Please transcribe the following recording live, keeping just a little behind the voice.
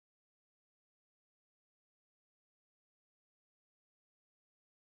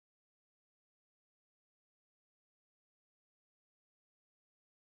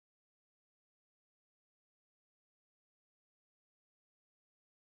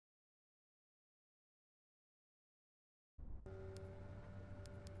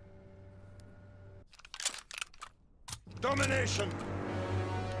Domination!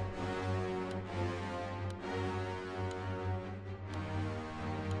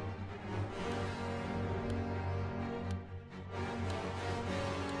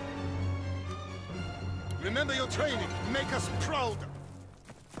 Remember your training. Make us proud.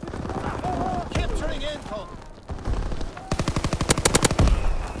 Capturing Anton.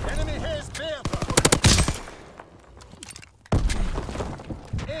 Enemy has Bertha.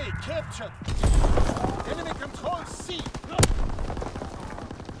 A captured. Enemy controls C.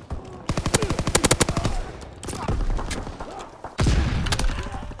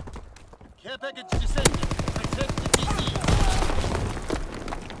 Care package descending. Protect the DC.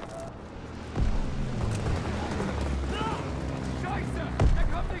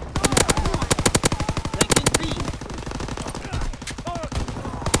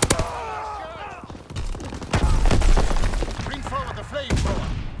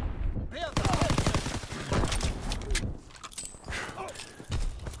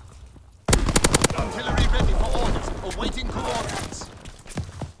 Artillery ready for orders, awaiting coordinates.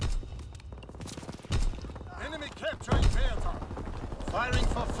 Enemy capturing Bertha. Firing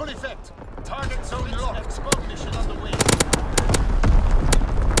for full effect. Target zone locked. Bomb mission underway.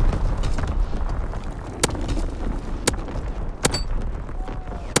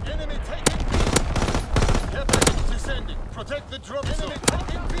 Enemy taking B. Care package descending. Protect the drop zone. Enemy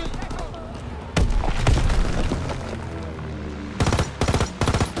taking B.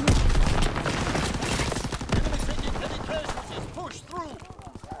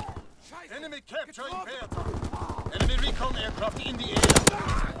 Enemy capturing Bertha. Enemy recon aircraft in the air.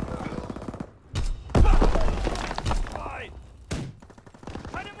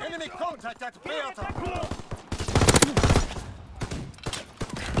 Enemy contact at Bertha.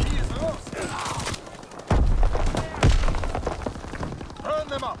 He is lost. Burn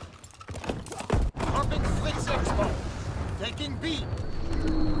them up. Dropping Flix Expo. Taking B.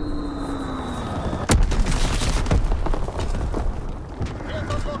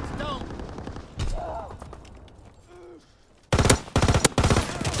 Bertha locked down.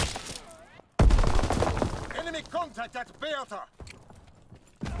 Enemy contact at Bertha.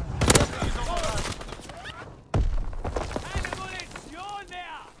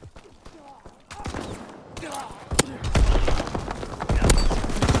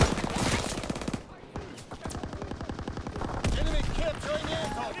 Enemy capturing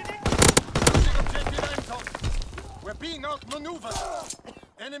Anton. Losing objective Anton. We're being outmaneuvered.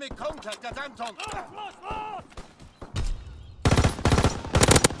 Enemy contact at Anton.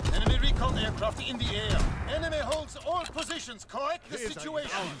 Enemy recon aircraft in the air. Enemy holds all positions. Correct the situation.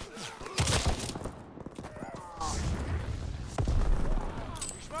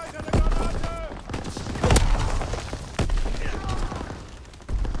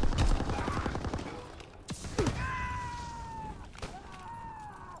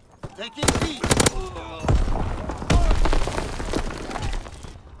 Taking B.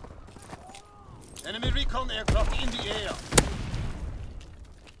 Enemy recon aircraft in the air.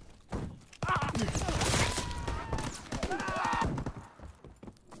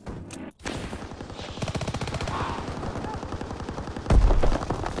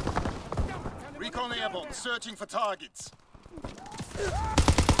 Recon airborne, searching for targets.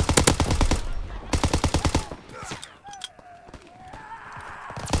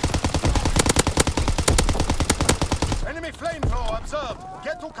 Enemy flamethrower observed.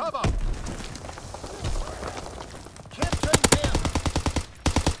 Get to cover. Capturing Bertha.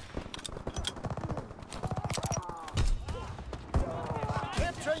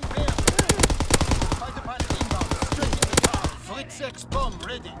 Capturing Bertha. Fighter pilot inbound. Straight in the car. Flix X bomb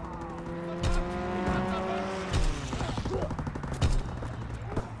ready.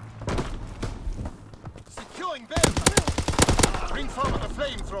 Securing Bertha. Bring forward the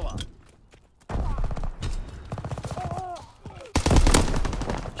flamethrower.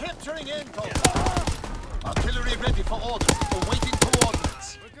 Capturing Anton. Artillery ready for orders. Awaiting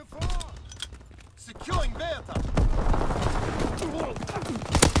coordinates. Securing Bertha.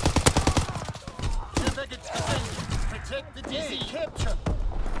 Care package descending. Protect the DC. Capture.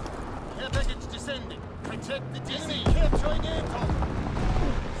 Care package descending. Protect the DC. Capturing Anton.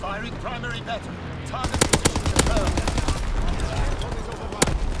 Firing primary battery. Target position confirmed. Anton is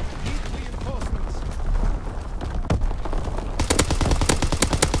overrun. Need reinforcements.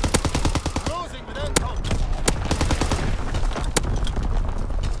 Closing with Anton.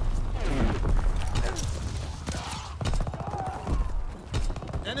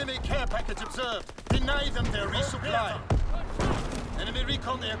 Enemy care package observed. Deny them their resupply. Enemy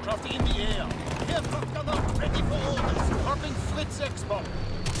recon aircraft in the air. Aircraft gunner ready for orders. Dropping Flix X bomb.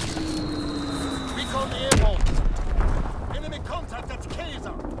 Recon airborne. Enemy contact at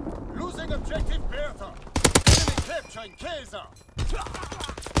Kaiser. Losing objective Bertha. Enemy capturing Kaiser.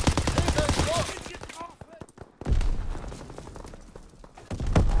 Kaiser is lost.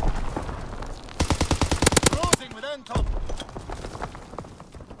 Closing with Anton.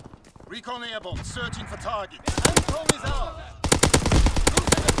 Recon airborne, searching for target. Anton is out.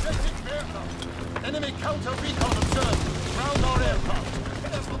 Losing objective Bertha. Enemy counter recon observed. Ground our aircraft.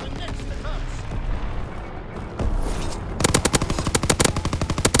 Prepare for the next attacks.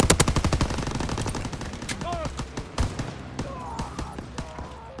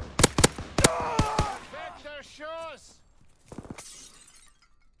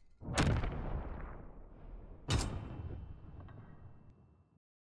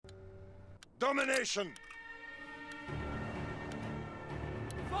 Domination!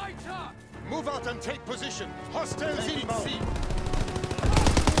 Fighter! Move out and take position. Hostiles inbound. We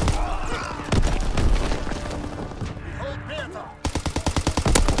hold Bertha.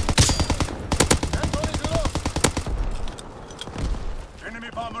 Anton is lost. Enemy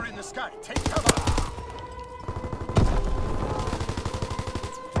bomber in the sky. Take cover.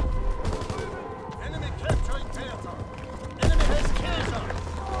 Enemy capturing Bertha. Enemy has Kaiser.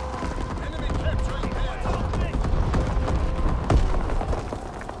 Enemy capturing Bertha.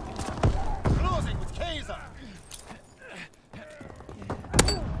 Closing with Kaiser.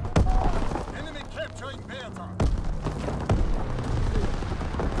 Enemy capturing Bertha.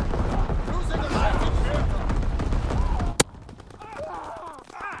 Losing objective Bertha.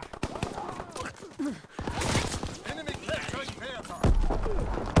 Enemy capturing Bertha.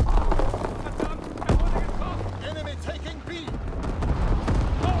 Enemy taking B.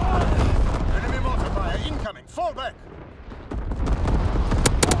 Enemy mortar fire incoming. Fall back.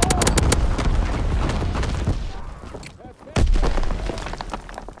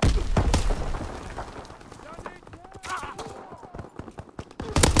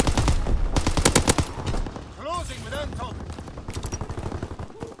 Closing with Anton.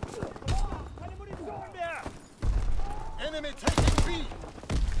 Enemy taking B.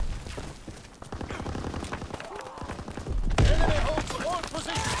 Enemy holds all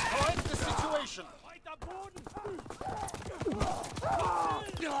positions. Correct the situation.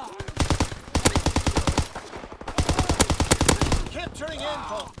 Capturing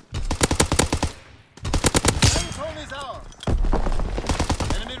Anton. Anton is ours.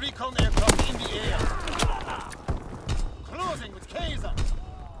 Enemy recon aircraft in the air. Closing with Kaiser.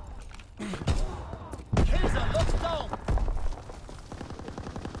 Kaiser locked down.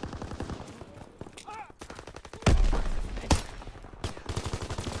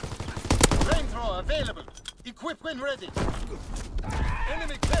 Flamethrower available. Equip when ready.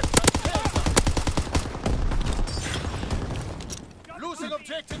 Enemy captured Kaiser. Losing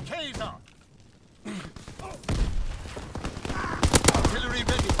objective Kaiser. Artillery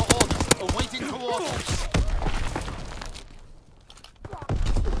ready for orders. Awaiting coordinates.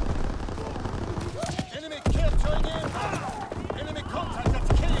 Enemy capturing Anton. Enemy contact at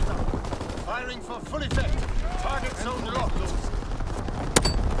Kaiser. Firing for full effect. Target zone locked.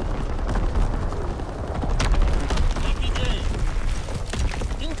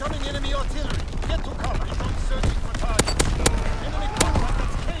 Incoming enemy artillery. Get to cover. Recon searching for targets. Enemy contact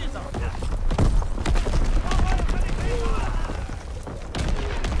at Kaiser.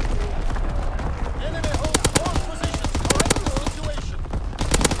 Enemy holds all positions. Correct the situation.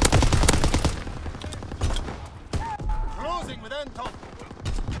 Closing with Anton.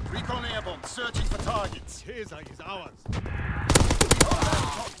 Recon airborne. Searching for targets. Kaiser is ours. We hold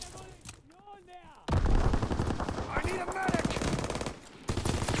Anton. I need a medic!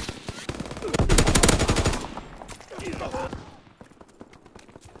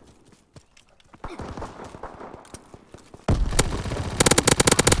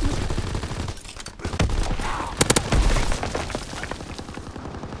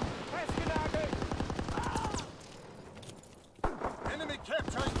 Enemy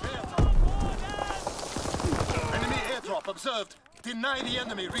capturing Bertha. Enemy airdrop observed. Deny the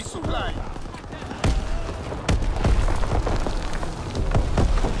enemy resupply.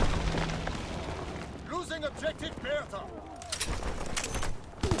 Losing objective Bertha.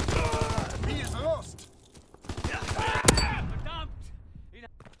 He is lost.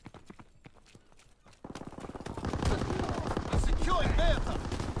 Securing Bertha.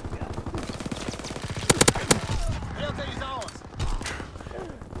 Bertha is ours.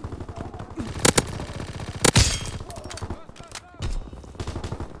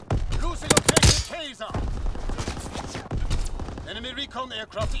 Losing objective Kaiser. Enemy recon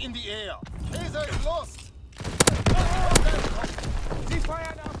aircraft in the air. Kaiser is lost.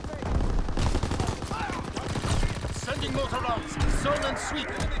 Sending motor rounds. Zone and sweep.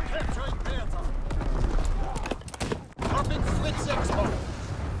 Enemy capturing Bertha. Dropping Fritz export.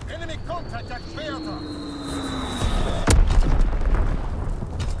 Enemy contact at Bertha.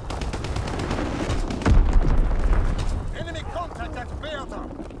 Enemy contact at Bertha.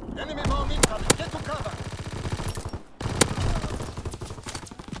 Enemy bomb incoming. Get to cover.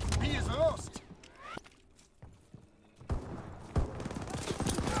 B is lost.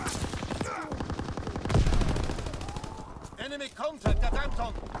 Enemy contact at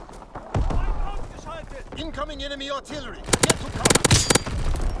Anton. Incoming enemy artillery. Get to cover.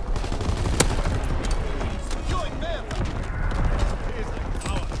 Securing Bertha.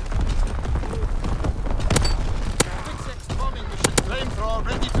 Fix-X bombing mission. Flamethrower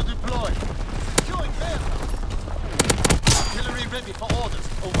ready to deploy. Securing Bertha. Artillery ready for orders.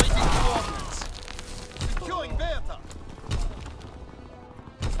 Awaiting coordinates. Securing Bertha.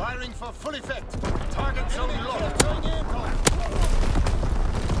 Firing for full effect. Target zone locked. Capturing aircraft.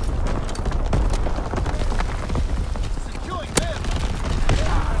 Securing Bertha.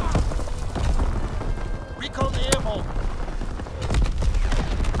 Recon airborne.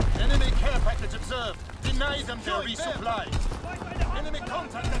 Enemy care package observed. Deny them their resupply. Enemy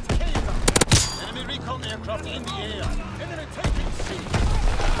contact at Kiev. Enemy recon aircraft in the air. Enemy taking C.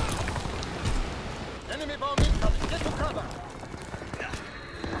 Enemy bomb incoming. Get to cover.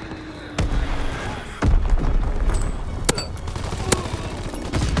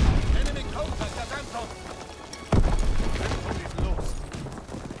 Enemy contact at Anton. Anton is lost.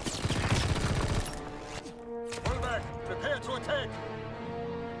 Pull back. Prepare to attack.